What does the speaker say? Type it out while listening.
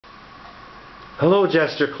Hello,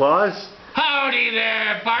 Jester Claus. Howdy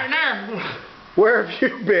there, partner. Where have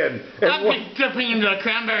you been? I've been dipping into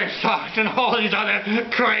cranberry sauce and all these other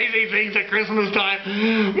crazy things at Christmas time.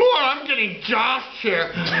 More, I'm getting Josh here.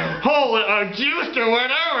 Or juiced or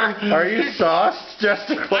whatever. Are you sauced,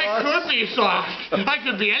 Jester Claus? I could be sauced. I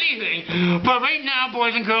could be anything. But right now,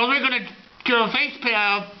 boys and girls, we're going to do a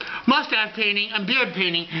mustache painting and beard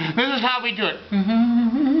painting. This is how we do it.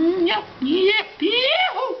 Yep, yep,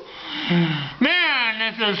 yep. Man,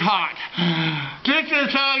 this is hot. This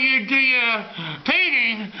is how you do your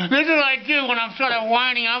painting. This is what I do when I'm sort of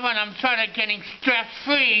winding up and I'm sort of getting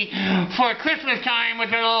stress-free for Christmas time with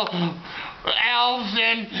the little elves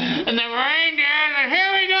and the reindeers. And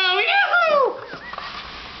here we go. Yoo-hoo!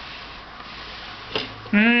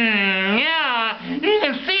 Yeah, you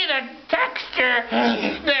can see the texture,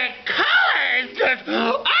 the color is just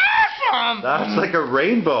awesome. That's like a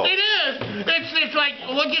rainbow. It is. It's like,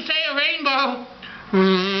 what'd you say, a rainbow?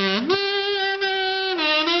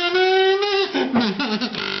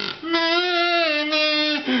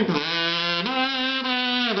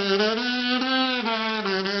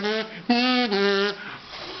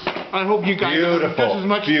 I hope you guys have just as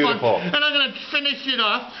much fun. And I'm going to finish it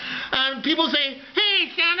off. And people say, hey,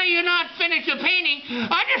 Santa, you're not finished your painting.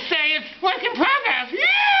 I just say it's work in progress.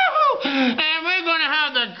 Yoo-hoo! And we're going to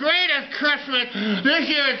have the greatest Christmas. This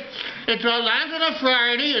year it's lands on a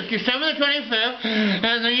Friday. It's December the 25th.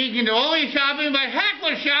 And then you can do all your shopping, but heck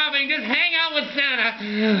with shopping. Just hang out with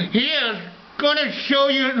Santa. He is going to show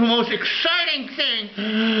you the most exciting thing.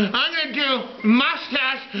 I'm going to do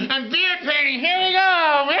mustache and beard painting. Here we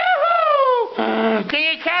go. Woohoo! Can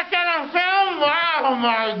you catch that on film? Oh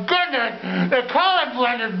my goodness. The color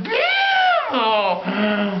blend is beautiful.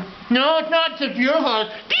 No, it's not just beautiful.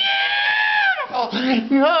 It's beautiful.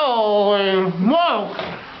 No, smoke.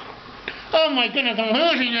 Oh my goodness, I'm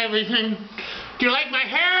losing everything. Do you like my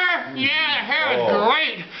hair? Yeah, the hair is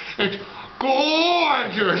great. It's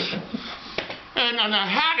gorgeous. And the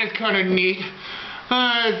hat is kind of neat.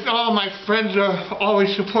 All my friends are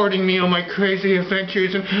always supporting me on my crazy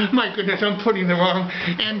adventures. And my goodness, I'm putting the wrong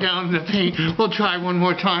end down the paint. We'll try one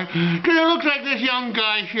more time. Because it looks like this young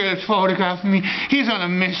guy here is photographing me. He's on a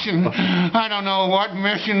mission. I don't know what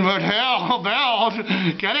mission, but hell, bells.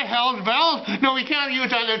 Get it, hell's bells? No, we can't use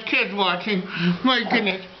that. There's kids watching. My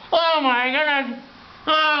goodness. Oh my goodness.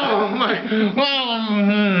 Oh my.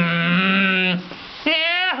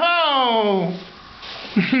 Yeah-ho!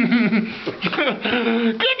 Can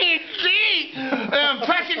you see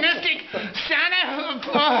impressionistic Santa?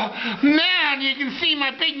 Oh, man, you can see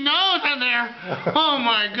my big nose on there. Oh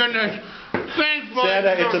my goodness. Thanks, boys.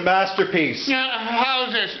 Santa, it's a masterpiece.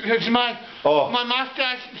 How's this? Is my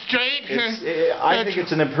mustache straight? I think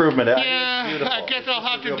it's an improvement. Yeah, I guess I'll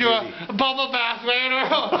have to do a bubble bath later.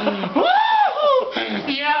 Woo!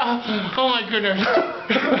 Yeah. Oh my goodness.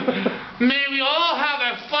 May we all have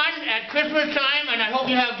a fun at Christmas time, and I hope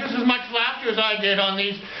you have just as much laughter as I did on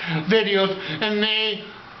these videos, and may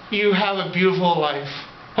you have a beautiful life.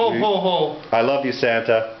 Ho, ho, ho. I love you,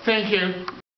 Santa. Thank you.